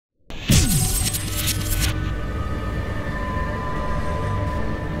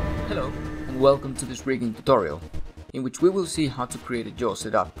welcome to this rigging tutorial, in which we will see how to create a jaw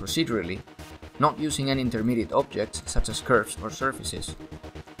setup procedurally, not using any intermediate objects such as curves or surfaces,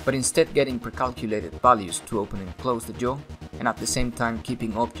 but instead getting pre-calculated values to open and close the jaw, and at the same time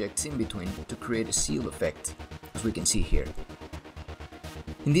keeping objects in between to create a seal effect, as we can see here.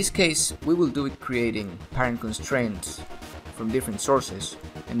 In this case, we will do it creating parent constraints from different sources,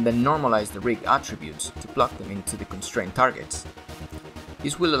 and then normalize the rig attributes to plug them into the constraint targets.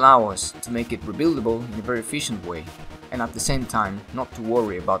 This will allow us to make it rebuildable in a very efficient way, and at the same time not to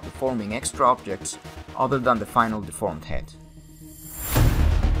worry about deforming extra objects other than the final deformed head.